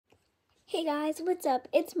Hey guys, what's up?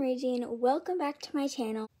 It's Marie Jean. Welcome back to my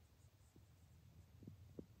channel.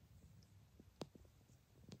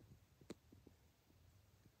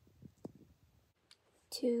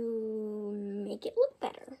 To make it look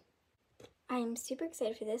better. I'm super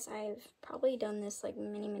excited for this. I've probably done this like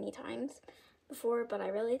many times before, but I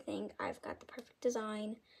really think I've got the perfect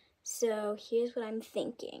design. So here's what I'm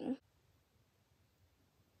thinking.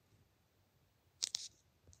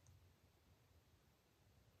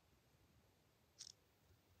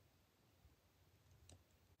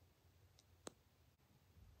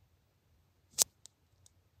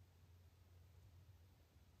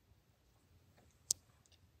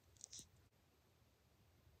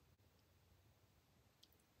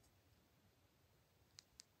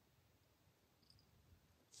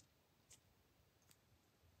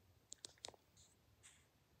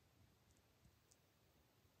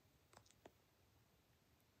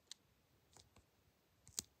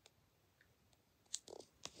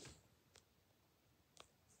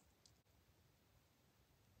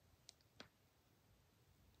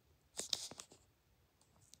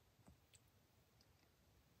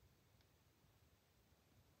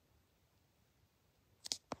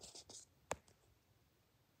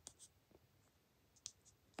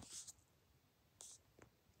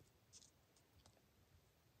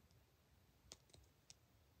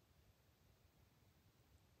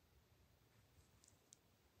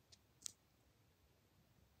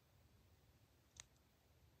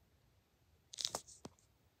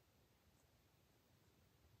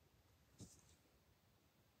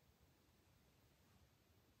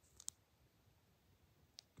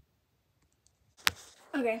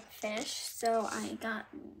 Okay, finished. So I got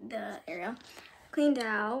the area cleaned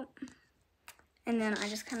out, and then I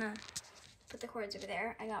just kind of put the cords over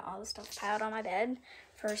there. I got all the stuff piled on my bed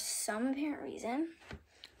for some apparent reason.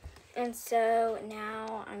 And so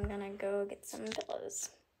now I'm gonna go get some pillows.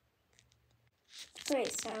 Okay,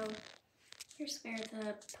 so here's where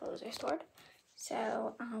the pillows are stored.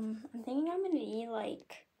 So I'm thinking I'm gonna need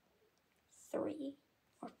like 3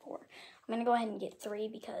 or 4. I'm gonna go ahead and get 3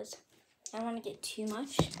 because I don't want to get too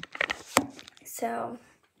much. So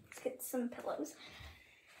let's get some pillows.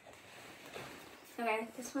 Okay,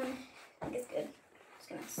 this one I think is good. Just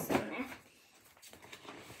gonna sit in there.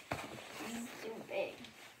 It's too big.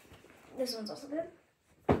 This one's also good.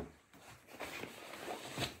 I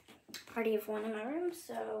already have one in my room,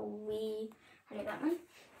 so we already got one.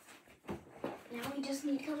 Now we just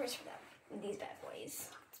need covers for that. These bad boys.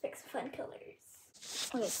 Let's pick some fun colors.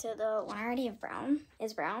 Okay, so the one I already have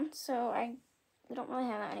is brown, so I don't really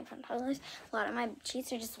have that many fun colors. A lot of my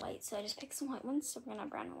sheets are just white, so I just picked some white ones. So we're gonna have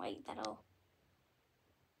brown and white. That'll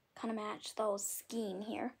kind of match the whole scheme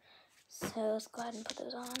here. So let's go ahead and put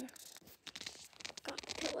those on. Got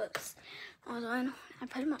the pillows on. I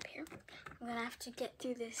put them up here. I'm gonna have to get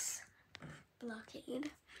through this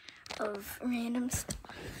blockade of random stuff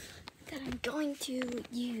that I'm going to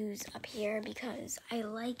use up here because I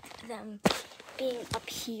like them being up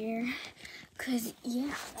here. Cause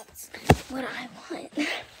yeah, that's what I want.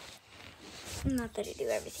 Not that I do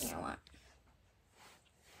everything I want.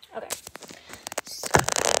 Okay. So,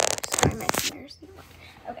 sorry, my fingers.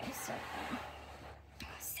 Okay, so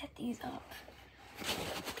set these up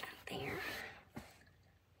there.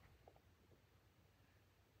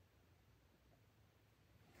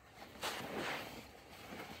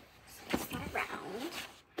 Spin that around,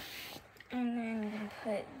 and then I'm gonna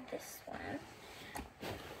put this one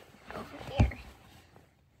over here.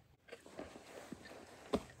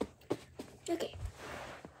 Okay.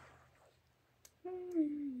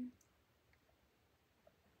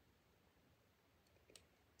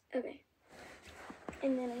 Okay.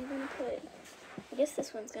 And then I'm gonna put, I guess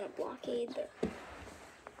this one's gonna blockade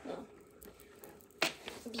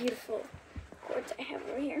the beautiful cords I have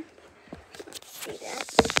over here. See that?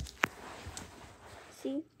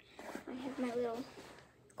 See? I have my little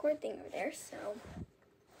cord thing over there, so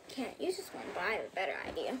can't use this one, but I have a better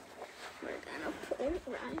idea. We're gonna put it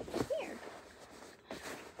right here.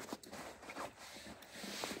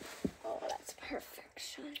 Oh, that's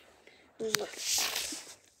perfection. Look at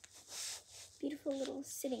that. Beautiful little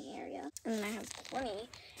sitting area. And then I have plenty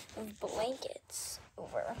of blankets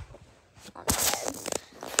over on the bed.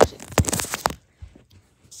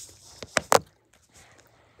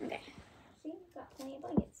 Okay. See, got plenty of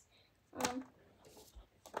blankets.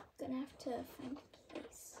 Gonna have to find a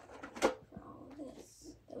place for all of this.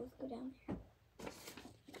 Those go down there.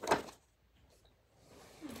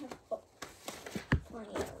 I have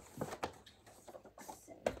plenty of books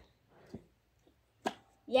and...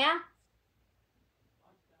 Yeah?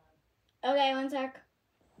 Okay, one sec.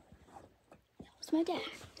 That was my dad.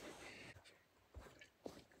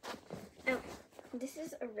 This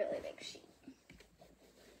is a really big sheet.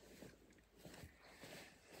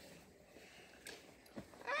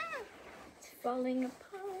 It's falling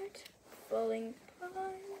apart, falling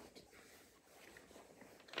apart.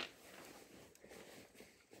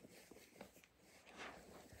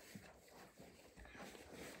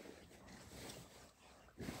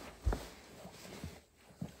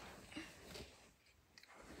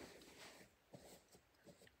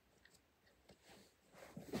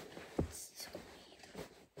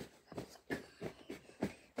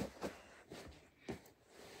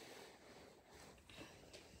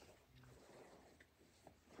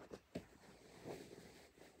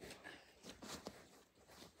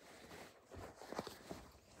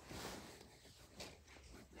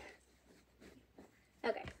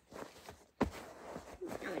 Okay,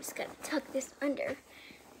 I'm just gonna tuck this under,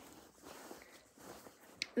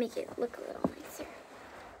 make it look a little nicer.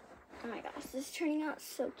 Oh my gosh, this is turning out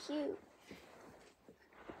so cute.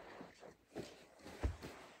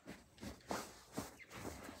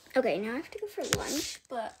 Okay, now I have to go for lunch,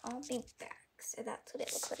 but I'll be back. So that's what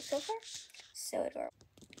it looks like so far. So adorable.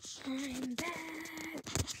 I'm back.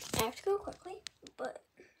 I have to go quickly, but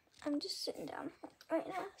I'm just sitting down right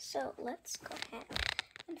now. So let's go ahead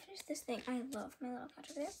and finish this thing. I love my little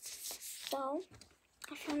couch over there. So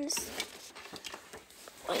I found this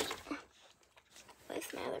light.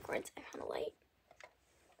 With my other cords, I found a light.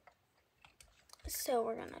 So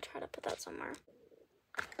we're gonna try to put that somewhere.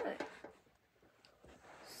 Okay.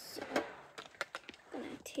 So I'm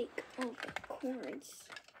gonna take all the cords,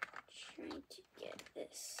 trying to get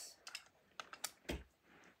this.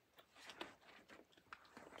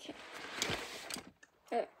 Okay.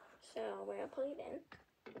 Okay. So we're gonna plug it in,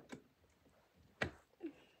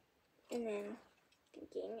 and then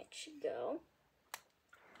thinking it should go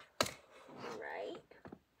right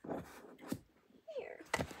here.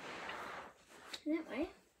 And that way,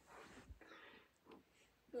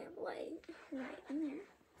 we have light right in there.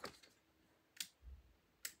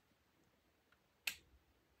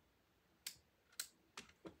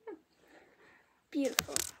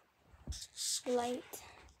 Beautiful light.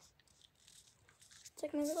 It's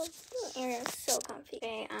like my little area. It's so comfy.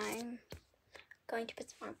 Okay, I'm going to put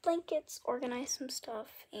some more blankets, organize some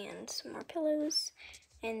stuff, and some more pillows,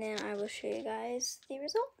 and then I will show you guys the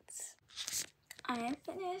results. I am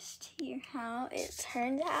finished. Here how it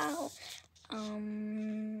turned out.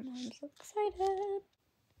 I'm so excited.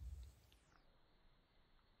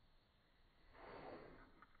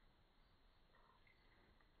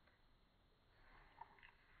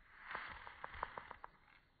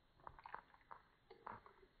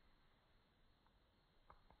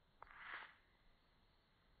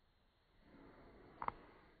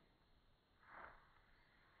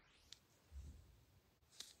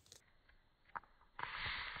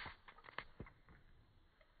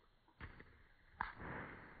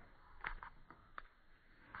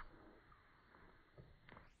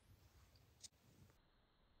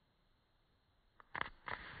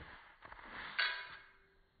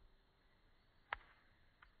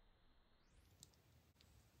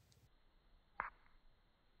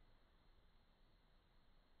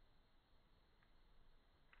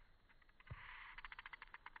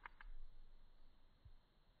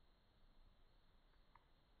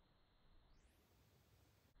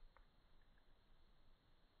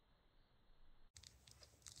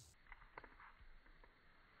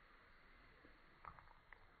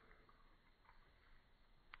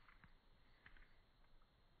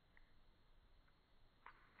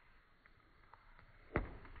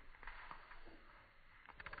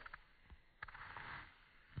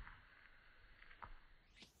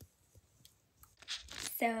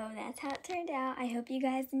 So that's how it turned out. I hope you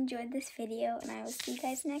guys enjoyed this video, and I will see you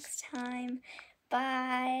guys next time.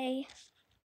 Bye!